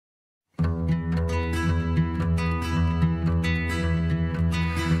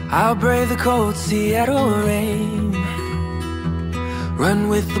I'll brave the cold Seattle rain, run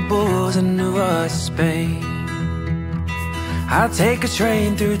with the bulls in New York, Spain. I'll take a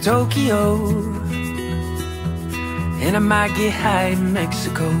train through Tokyo, and I might get high in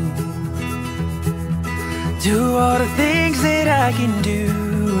Mexico. Do all the things that I can do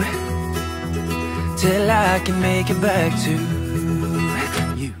till I can make it back to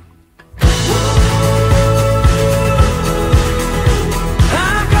you.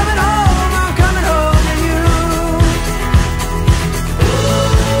 I'm coming home to you.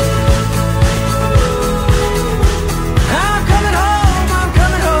 I'm coming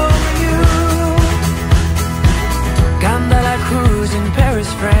home to you. Gondola cruise in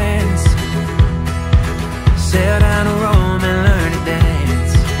Paris, France. Sail down to Rome and learn to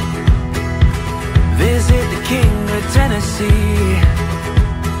dance. Visit the King of Tennessee.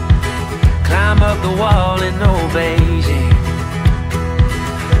 Climb up the wall in old Beijing.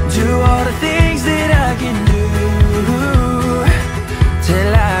 Do all the things that I can do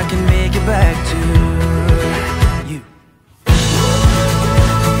till I can make it back to you.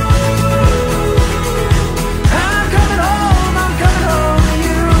 I'm coming home to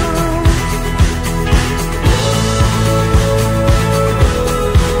you.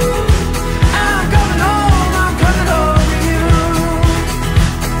 I'm coming home to you.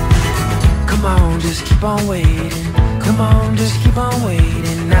 Come on, just keep on waiting. Come on, just keep on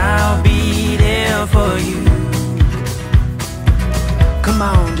waiting. I'll be there for you. Come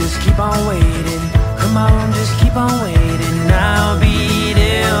on, just keep on waiting. Come on, just keep on waiting. I'll be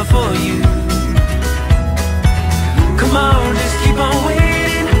there for you. Come on, just keep on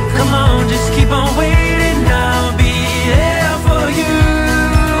waiting. Come on, just keep on waiting. I'll be there for you.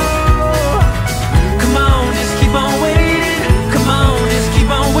 Come on, just keep on waiting. Come on, just keep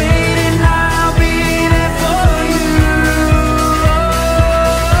on waiting. I'll be there for you.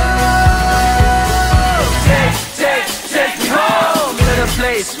 Take me home to the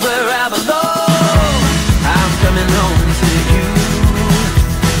place where I belong. I'm coming home to you.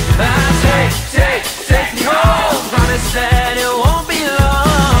 Take me home. Promise that it won't be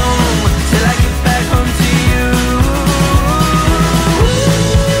long till I get back home to you.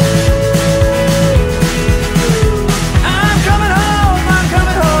 I'm coming home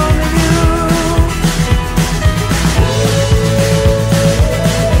to you.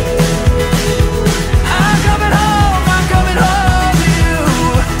 I'm coming home to you.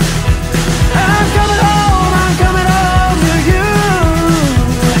 I'm coming home to you.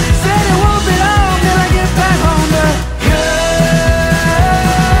 Said it won't be long till I get back home to you.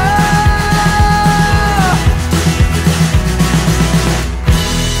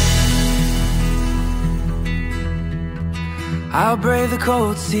 I'll brave the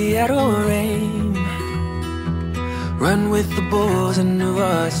cold Seattle rain, run with the bulls in New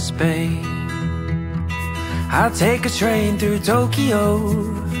York, Spain. I'll take a train through Tokyo,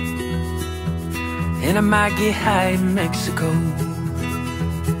 and I might get high in Mexico.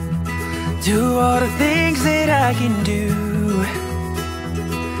 Do all the things that I can do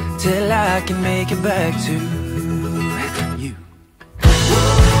till I can make it back to you.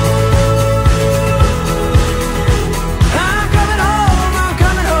 I'm coming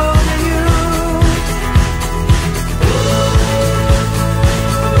home to you.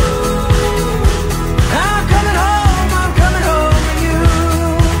 I'm coming home to you.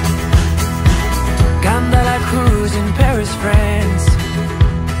 Gondola cruise in Paris, France.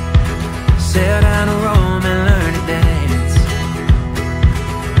 Sail down to Rome and learn to dance.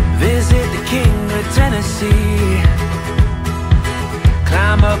 Visit the King of Tennessee.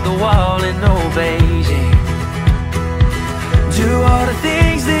 Climb up the wall in old Beijing. Do all the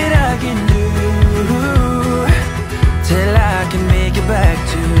things that I can do till I can make it back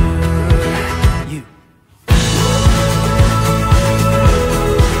to you.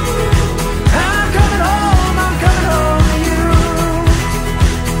 I'm coming home to you.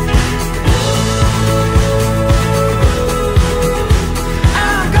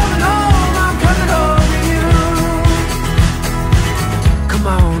 I'm coming home to you. Come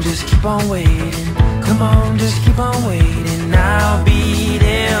on, just keep on waiting. Come on, just keep on waiting. I'll be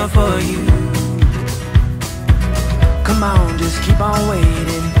there for you. Come on, just keep on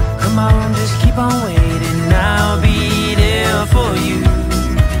waiting. Come on, just keep on waiting. I'll be there for you.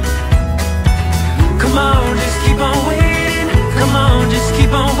 Come on, just keep on waiting. Come on, just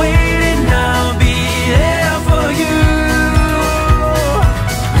keep on waiting. I'll be there for you.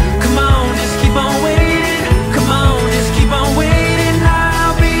 Come on, just keep on waiting. Come on, just keep on waiting.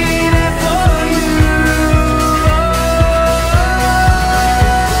 I'll be there for you.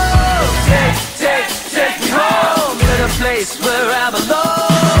 Take me home to the place where I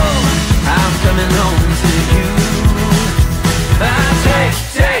belong. coming home to you.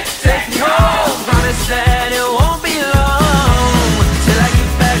 Take me home, promise that